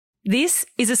This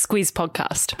is a Squiz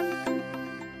podcast.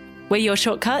 We're your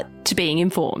shortcut to being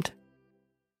informed.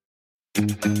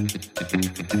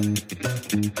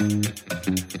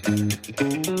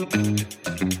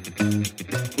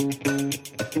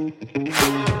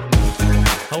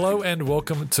 Hello and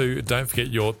welcome to Don't Forget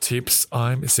Your Tips.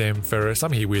 I'm Sam Ferris.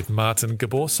 I'm here with Martin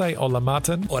Gabor. Say hola,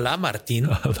 Martin. Hola, Martin.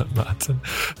 Hola, Martin.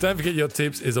 Don't Forget Your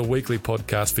Tips is a weekly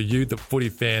podcast for you, the footy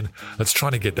fan, that's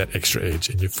trying to get that extra edge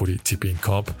in your footy tipping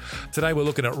comp. Today we're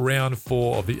looking at round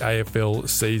 4 of the AFL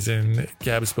season.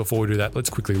 Gabs, before we do that,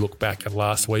 let's quickly look back at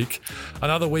last week.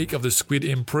 Another week of the Squid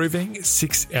improving,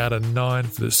 6 out of 9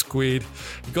 for the Squid.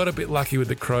 You got a bit lucky with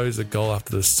the Crows, the goal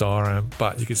after the siren,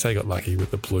 but you could say you got lucky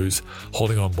with the Blues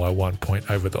holding on by 1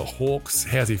 point over the Hawks.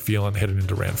 How's he feeling heading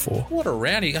into round 4? What a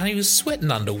round. He was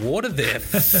sweating underwater there.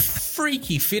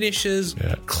 Freaky finishes,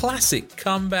 classic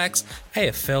comebacks,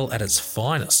 AFL at its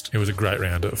finest. It was a great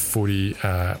round of footy.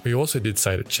 We also did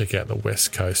say to check out the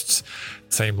West Coast's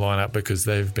team lineup because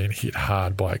they've been hit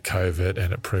hard by COVID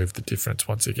and it proved the difference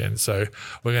once again. So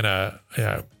we're going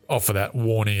to offer that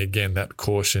warning again, that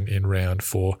caution in round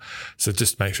 4. So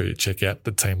just make sure you check out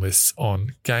the team lists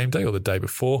on game day or the day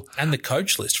before. And the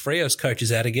coach list. Freo's coach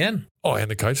is out again. Oh,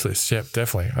 and the coach list. Yep,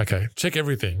 definitely. Okay, check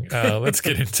everything. Let's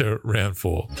get into round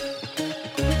 4.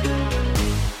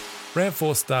 Round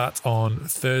 4 starts on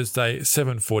Thursday,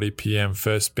 7:40 p.m.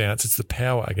 First bounce. It's the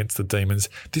Power against the Demons.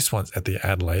 This one's at the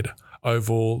Adelaide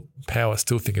Oval. Power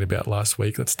still thinking about last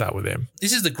week. Let's start with them.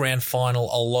 This is the grand final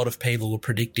a lot of people were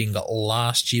predicting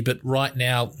last year, but right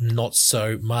now, not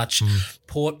so much.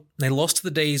 Port, they lost to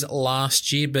the D's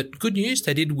last year, but good news,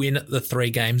 they did win the 3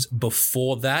 games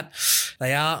before that.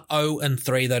 They are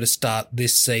 0-3 though to start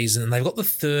this season, and they've got the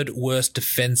 3rd worst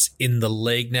defence in the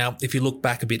league. Now, if you look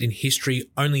back a bit in history,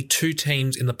 only 2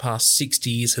 teams in the past 60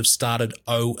 years have started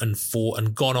 0-4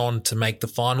 and gone on to make the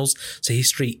finals, so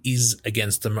history is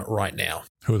against them right now.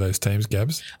 Who are those teams,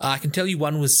 Gabs? I can tell you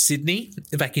one was Sydney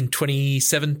back in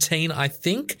 2017, I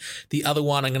think. The other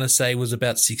one I'm going to say was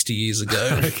about 60 years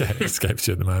ago. Okay, escapes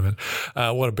you at the moment.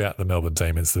 What about the Melbourne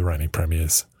Demons, the reigning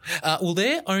premiers? Well,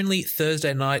 their only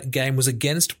Thursday night game was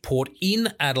against Port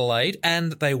in Adelaide,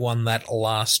 and they won that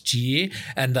last year.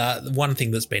 And one thing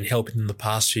that's been helping them the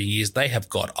past few years, they have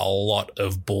got a lot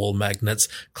of ball magnets.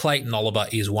 Clayton Oliver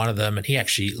is one of them, and he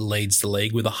actually leads the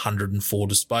league with 104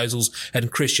 disposals.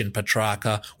 And Christian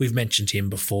Petrarca, we've mentioned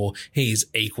him before, he's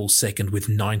equal second with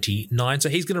 99. So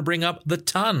he's going to bring up the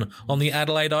ton on the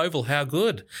Adelaide Oval. How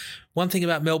good. One thing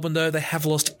about Melbourne, though, they have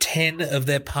lost 10 of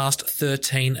their past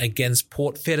 13 against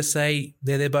Port. Fair to say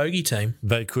they're their bogey team.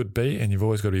 They could be, and you've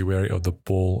always got to be wary of the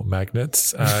ball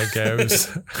magnets.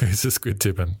 Gavs, who's a Squid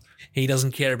tipping? He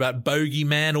doesn't care about bogey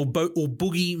man or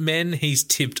boogie men. He's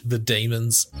tipped the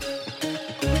Demons.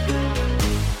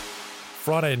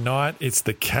 Friday night, it's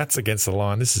the Cats against the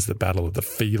Lions. This is the battle of the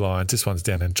felines. This one's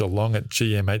down in Geelong at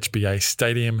GMHBA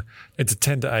Stadium. It's a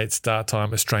 10 to 8 start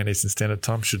time, Australian Eastern Standard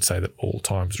Time. Should say that all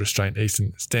times are Australian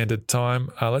Eastern Standard Time.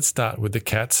 Let's start with the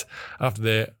Cats after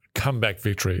their comeback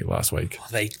victory last week.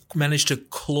 They managed to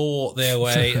claw their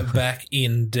way back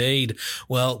indeed.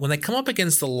 Well, when they come up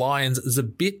against the Lions, there's a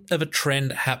bit of a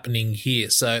trend happening here.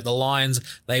 So the Lions,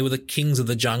 they were the kings of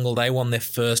the jungle. They won their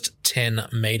first 10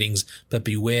 meetings. But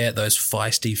beware those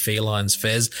feisty felines,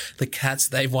 Fez. The Cats,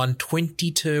 they've won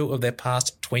 22 of their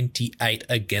past 28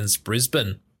 against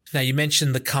Brisbane. Now, you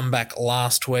mentioned the comeback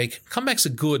last week. Comebacks are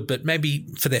good, but maybe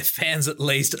for their fans at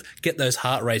least, get those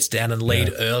heart rates down and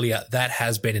lead earlier. That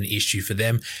has been an issue for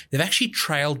them. They've actually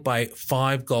trailed by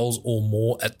 5 goals or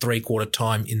more at three-quarter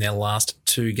time in their last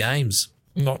 2 games.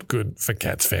 Not good for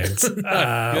Cats fans. They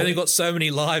only got so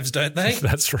many lives, don't they?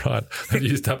 That's right. They've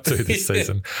used up 2 this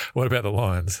season. What about the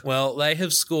Lions? Well, they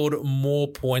have scored more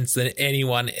points than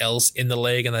anyone else in the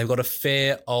league, and they've got a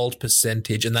fair old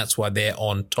percentage, and that's why they're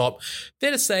on top.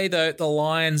 Fair to say, though, the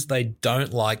Lions, they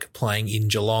don't like playing in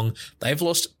Geelong. They've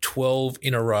lost 12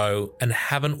 in a row and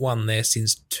haven't won there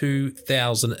since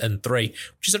 2003,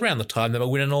 which is around the time they were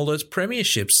winning all those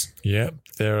premierships. Yeah,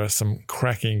 there are some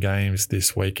cracking games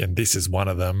this week, and this is one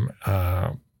of them. I'm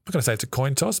not going to say it's a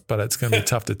coin toss, but it's going to be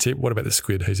tough to tip. What about the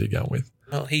Squid? Who's he going with?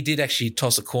 Well, he did actually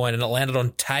toss a coin and it landed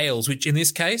on tails, which in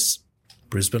this case,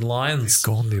 Brisbane Lions. He's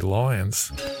gone the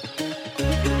Lions.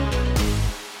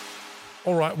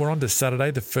 All right, we're on to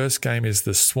Saturday. The first game is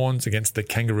the Swans against the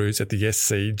Kangaroos at the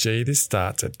SCG. This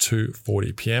starts at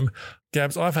 2:40 p.m.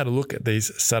 Gabs, I've had a look at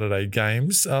these Saturday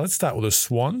games. Let's start with the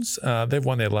Swans. They've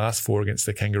won their last 4 against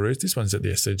the Kangaroos. This one's at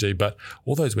the SCG, but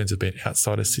all those wins have been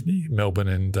outside of Sydney, Melbourne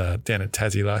and down at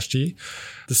Tassie last year.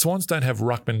 The Swans don't have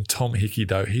ruckman Tom Hickey,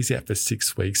 though. He's out for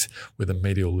 6 weeks with a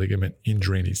medial ligament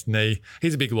injury in his knee.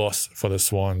 He's a big loss for the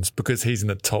Swans because he's in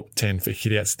the top 10 for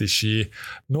hitouts this year.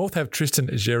 North have Tristan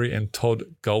Jerry and Todd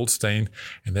Goldstein,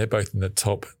 and they're both in the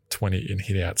top 20 in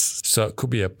hitouts. So it could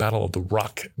be a battle of the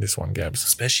ruck, this one, Gabs.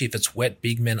 Especially if it's wet,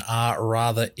 big men are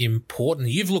rather important.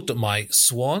 You've looked at my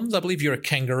Swans. I believe you're a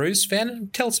Kangaroos fan.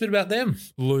 Tell us a bit about them.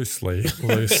 Loose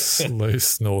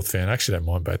North fan. I actually don't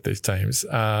mind both these teams.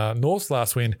 North's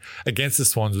last win against the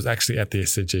Swans was actually at the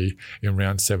SCG in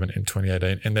round 7 in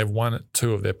 2018, and they've won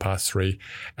 2 of their past 3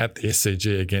 at the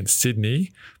SCG against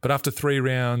Sydney. But after 3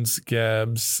 rounds,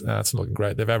 Gabs, it's not looking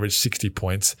great. They've averaged 60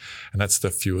 points, and that's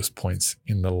the fewest points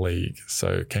in the league.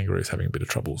 So Kangaroos having a bit of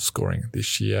trouble scoring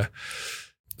this year.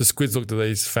 The Squids looked at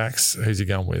these facts. Who's he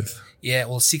going with? Yeah,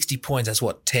 well, 60 points, that's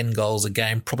 10 goals a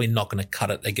game. Probably not going to cut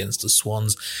it against the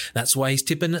Swans. That's why he's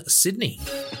tipping Sydney.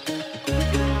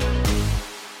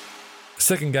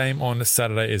 Second game on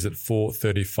Saturday is at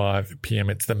 4:35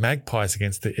 p.m. It's the Magpies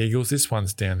against the Eagles. This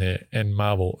one's down there in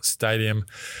Marvel Stadium.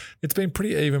 It's been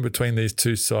pretty even between these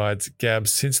two sides,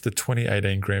 Gabs. Since the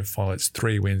 2018 Grand Final, it's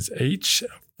 3 wins each.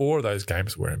 4 of those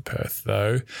games were in Perth,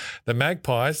 though. The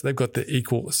Magpies, they've got the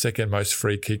equal second most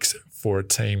free kicks for a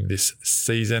team this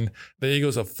season. The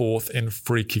Eagles are 4th in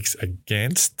free kicks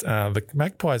against. The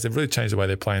Magpies have really changed the way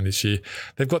they're playing this year.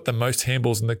 They've got the most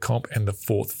handballs in the comp and the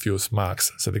 4th fewest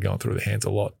marks, so they're going through their hands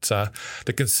a lot.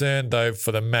 The concern, though,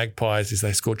 for the Magpies is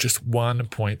they scored just 1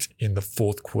 point in the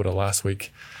 4th quarter last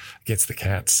week against the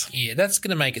Cats. Yeah, that's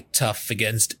going to make it tough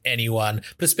against anyone,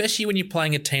 but especially when you're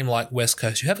playing a team like West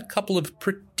Coast, who have a couple of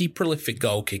pretty prolific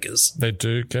goal kickers. They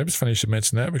do. It's funny you should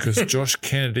mention that because Josh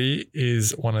Kennedy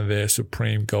is one of their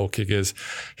supreme goal kickers.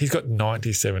 He's got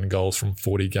 97 goals from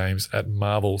 40 games at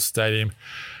Marvel Stadium.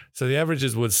 So the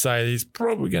averages would say he's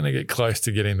probably going to get close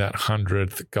to getting that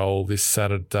 100th goal this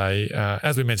Saturday.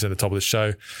 As we mentioned at the top of the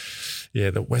show,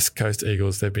 the West Coast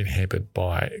Eagles, they've been hampered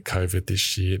by COVID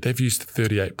this year. They've used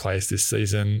 38 players this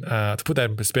season. To put that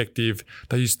in perspective,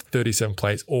 they used 37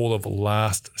 players all of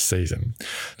last season.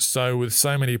 So with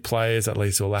so many players, that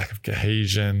leads to a lack of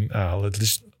cohesion,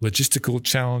 logistical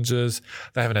challenges.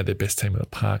 They haven't had their best team in the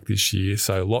park this year,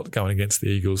 so a lot going against the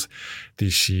Eagles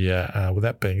this year. With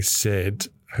that being said,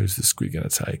 who's the Squid going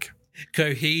to take?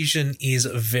 Cohesion is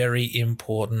very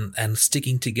important, and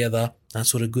sticking together,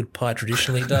 that's what a good pie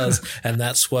traditionally does, and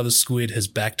that's why the Squid has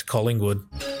backed Collingwood.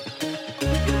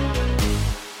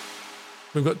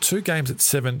 We've got 2 games at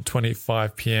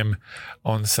 7:25 p.m.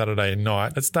 on Saturday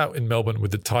night. Let's start in Melbourne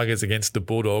with the Tigers against the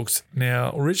Bulldogs.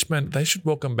 Now, Richmond, they should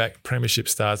welcome back premiership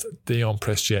stars Dion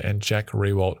Prestia and Jack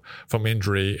Riewoldt from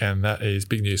injury, and that is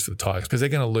big news for the Tigers because they're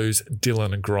going to lose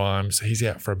Dylan Grimes. He's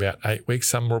out for about 8 weeks,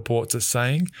 some reports are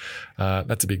saying.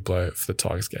 That's a big blow for the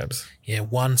Tigers, Gabs. Yeah,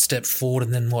 1 step forward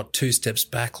and then 2 steps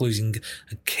back, losing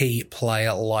a key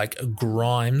player like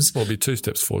Grimes. Well, it'll be 2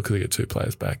 steps forward because they get 2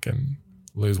 players back and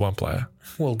lose 1 player.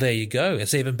 Well, there you go.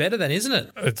 It's even better then, isn't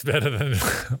it? It's better than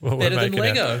better than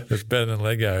Lego. It's better than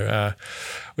Lego.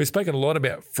 We've spoken a lot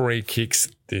about free kicks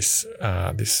this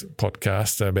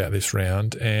podcast, about this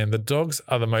round, and the Dogs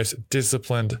are the most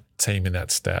disciplined team in that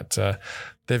stat.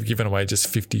 They've given away just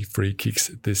 50 free kicks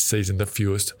this season, the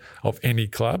fewest of any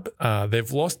club.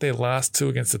 They've lost their last 2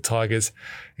 against the Tigers,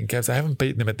 and Gabs, they haven't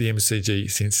beaten them at the MCG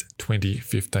since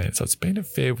 2015. So it's been a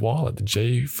fair while at the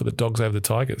G for the Dogs over the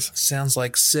Tigers. Sounds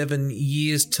like 7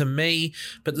 years to me,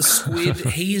 but the Squid,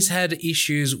 he's had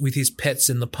issues with his pets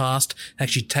in the past.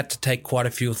 Actually had to take quite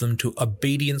a few of them to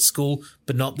obedience school,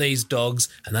 but not these Dogs,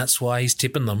 and that's why he's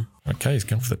tipping them. Okay, he's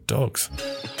going for the Dogs.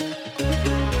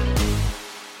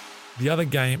 The other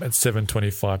game at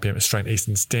 7:25 p.m. Australian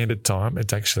Eastern Standard Time,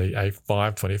 it's actually a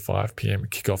 5:25 p.m.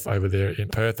 kickoff over there in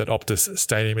Perth at Optus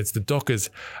Stadium. It's the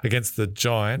Dockers against the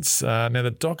Giants. Now,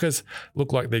 the Dockers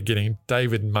look like they're getting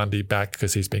David Mundy back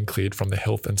because he's been cleared from the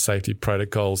health and safety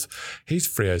protocols. He's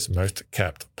Freo's most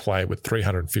capped player with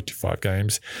 355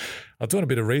 games. I've done a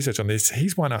bit of research on this.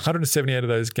 He's won 178 of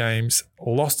those games,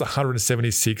 lost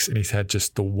 176, and he's had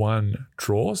just the 1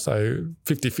 draw. So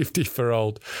 50-50 for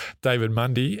old David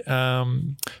Mundy.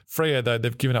 Freo, though,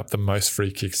 they've given up the most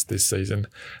free kicks this season.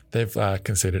 They've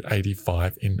conceded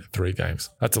 85 in 3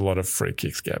 games. That's a lot of free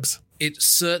kicks, Gabs. It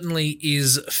certainly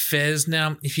is, Fez.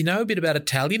 Now, if you know a bit about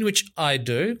Italian, which I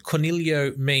do,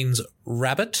 Coniglio means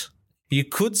rabbit. You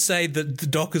could say that the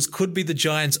Dockers could be the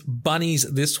Giants' bunnies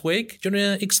this week. Do you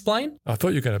want to explain? I thought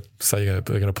you were going to say they're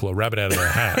going to pull a rabbit out of their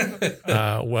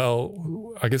hat.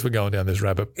 Well, I guess we're going down this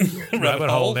rabbit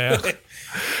hole now.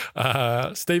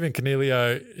 Stephen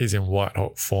Cornelio is in white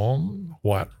hot form.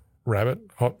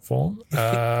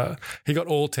 He got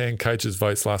all 10 coaches'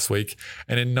 votes last week,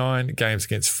 and in 9 games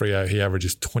against Freo, he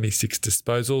averages 26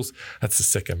 disposals. That's the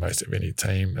second most of any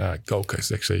team. Gold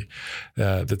Coast is actually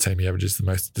the team he averages the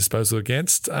most disposal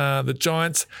against. The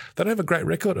Giants, they don't have a great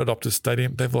record at Optus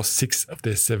Stadium. They've lost 6 of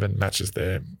their 7 matches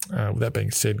there. With that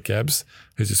being said, Gabs,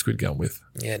 who's the Squid going with?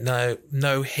 Yeah,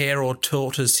 no hare or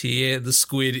tortoise here. The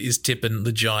Squid is tipping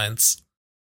the Giants.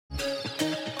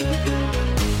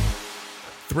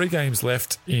 3 games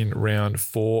left in round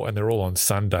 4, and they're all on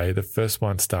Sunday. The first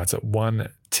one starts at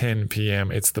 1:10 p.m.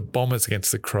 It's the Bombers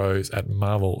against the Crows at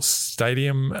Marvel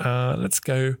Stadium. Let's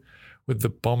go with the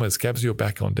Bombers. Gabs, you're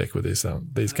back on deck with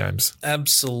these games.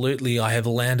 Absolutely. I have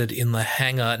landed in the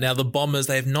hangar. Now, the Bombers,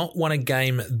 they have not won a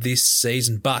game this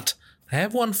season, but they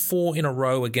have won 4 in a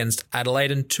row against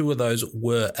Adelaide, and 2 of those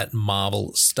were at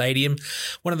Marvel Stadium.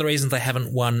 One of the reasons they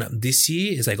haven't won this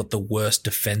year is they got the worst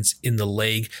defence in the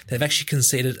league. They've actually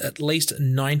conceded at least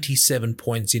 97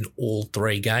 points in all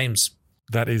 3 games.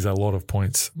 That is a lot of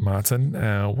points, Martin.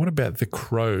 What about the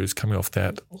Crows coming off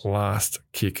that last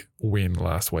kick win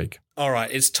last week? All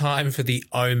right, it's time for the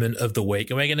omen of the week,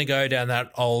 and we're going to go down that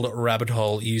old rabbit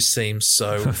hole you seem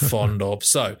so fond of.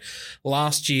 So,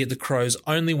 last year, the Crows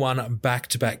only won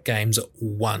back-to-back games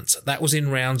once. That was in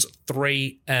rounds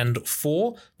 3 and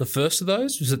 4. The first of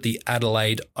those was at the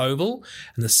Adelaide Oval,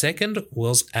 and the second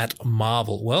was at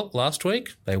Marvel. Well, last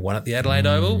week, they won at the Adelaide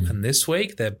Oval, and this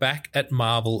week, they're back at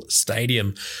Marvel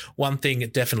Stadium. One thing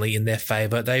definitely in their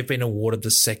favour, they've been awarded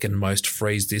the second most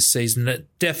frees this season. It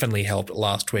definitely helped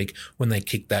last week when they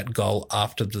kicked that goal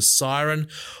after the siren.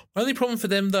 Only problem for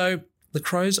them, though, the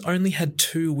Crows only had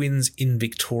 2 wins in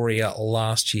Victoria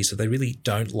last year, so they really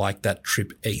don't like that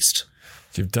trip east.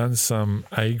 You've done some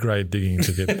A-grade digging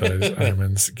to get those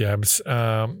omens, Gabs.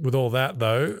 With all that,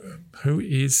 though, who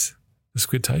is the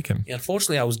Squid taken? Yeah,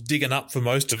 unfortunately, I was digging up for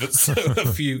most of it, so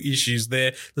a few issues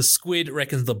there. The Squid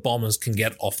reckons the Bombers can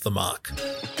get off the mark.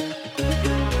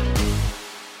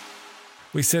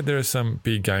 We said there are some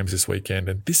big games this weekend,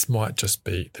 and this might just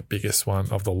be the biggest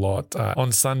one of the lot. On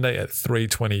Sunday at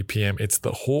 3:20 p.m, it's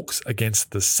the Hawks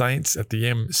against the Saints at the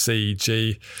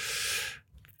MCG.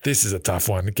 This is a tough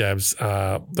one, Gabs.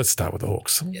 Let's start with the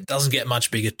Hawks. It doesn't get much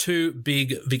bigger. 2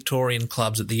 big Victorian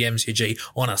clubs at the MCG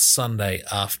on a Sunday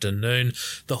afternoon.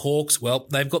 The Hawks, well,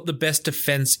 they've got the best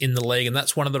defence in the league, and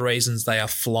that's one of the reasons they are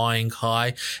flying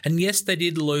high. And yes, they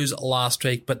did lose last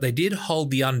week, but they did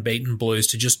hold the unbeaten Blues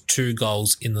to just 2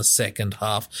 goals in the second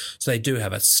half. So they do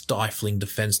have a stifling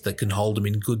defence that can hold them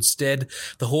in good stead.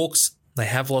 The Hawks, they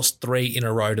have lost 3 in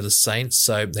a row to the Saints,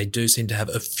 so they do seem to have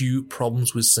a few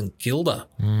problems with St Kilda.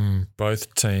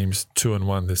 Both teams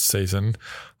 2-1 this season.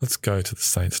 Let's go to the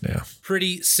Saints now.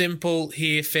 Pretty simple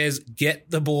here, Fez. Get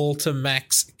the ball to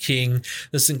Max King,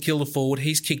 the St Kilda forward.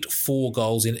 He's kicked 4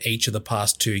 goals in each of the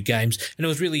past 2 games, and it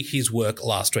was really his work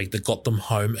last week that got them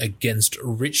home against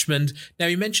Richmond. Now,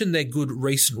 you mentioned their good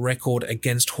recent record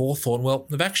against Hawthorn. Well,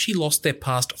 they've actually lost their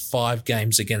past 5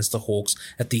 games against the Hawks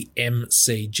at the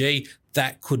MCG.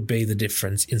 That could be the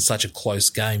difference in such a close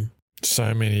game.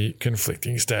 So many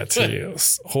conflicting stats here.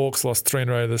 Hawks lost 3 in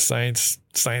a row to the Saints.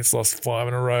 Saints lost 5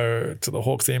 in a row to the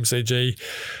Hawks MCG.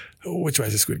 Which way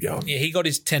is the Squid going? Yeah, he got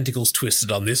his tentacles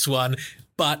twisted on this one,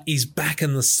 but he's back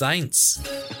in the Saints.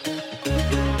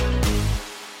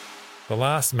 The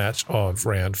last match of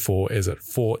round 4 is at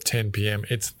 4:10 p.m.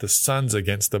 It's the Suns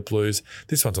against the Blues.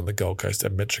 This one's on the Gold Coast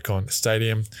at Metricon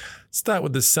Stadium. Start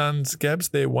with the Suns, Gabs.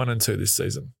 They're 1-2 this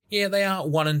season. Yeah, they are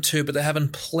 1-2, but they're having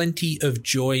plenty of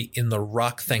joy in the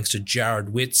ruck thanks to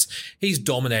Jared Witts. He's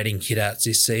dominating hitouts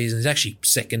this season. He's actually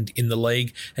second in the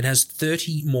league and has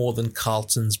 30 more than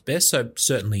Carlton's best, so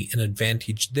certainly an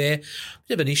advantage there.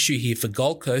 Bit of an issue here for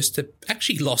Gold Coast. They've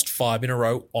actually lost 5 in a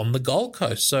row on the Gold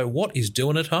Coast, so what is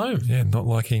doing at home? Yeah, not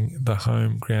liking the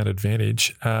home ground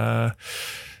advantage.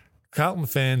 Carlton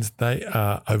fans, they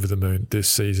are over the moon this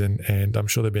season, and I'm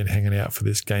sure they've been hanging out for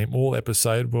this game all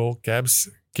episode. Well, Gabs,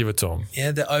 give it to them.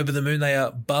 Yeah, they're over the moon. They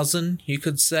are buzzing, you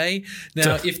could say.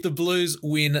 Now, if the Blues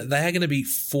win, they are going to be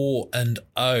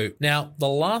 4-0. Now, the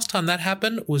last time that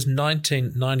happened was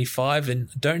 1995, and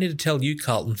I don't need to tell you,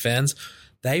 Carlton fans,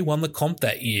 they won the comp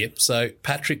that year. So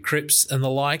Patrick Cripps and the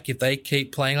like, if they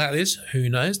keep playing like this, who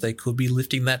knows? They could be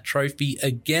lifting that trophy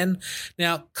again.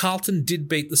 Now, Carlton did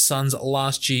beat the Suns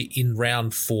last year in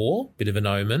round 4, bit of an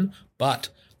omen, but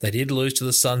They did lose to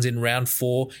the Suns in round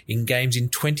 4 in games in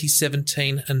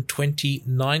 2017 and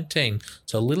 2019.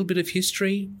 So a little bit of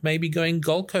history maybe going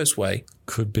Gold Coast way.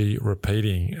 Could be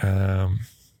repeating.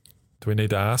 Do we need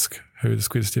to ask who the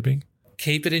Squid's tipping?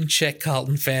 Keep it in check,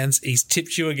 Carlton fans. He's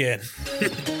tipped you again.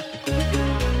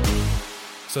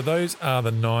 So those are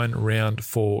the 9 round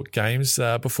 4 games.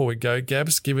 Before we go,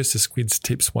 Gabs, give us the Squid's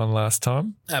tips one last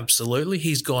time. Absolutely.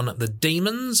 He's gone the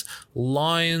Demons,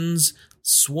 Lions,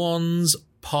 Swans,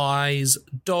 Pies,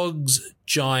 Dogs,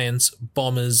 Giants,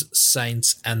 Bombers,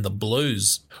 Saints, and the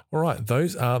Blues. All right,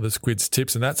 those are the Squid's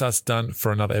tips, and that's us done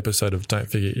for another episode of Don't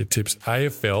Forget Your Tips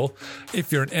AFL.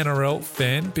 If you're an NRL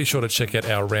fan, be sure to check out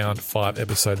our Round 5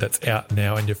 episode that's out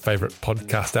now in your favourite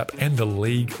podcast app and the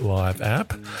League Live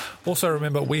app. Also,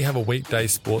 remember, we have a weekday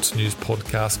sports news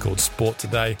podcast called Sport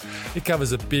Today. It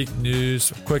covers the big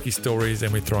news, quirky stories,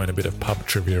 and we throw in a bit of pub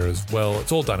trivia as well.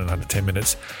 It's all done in under 10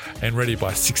 minutes and ready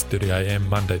by 6:30am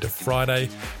Monday to Friday.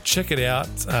 Check it out.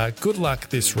 Good luck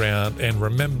this round, and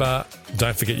remember,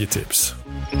 don't forget your tips.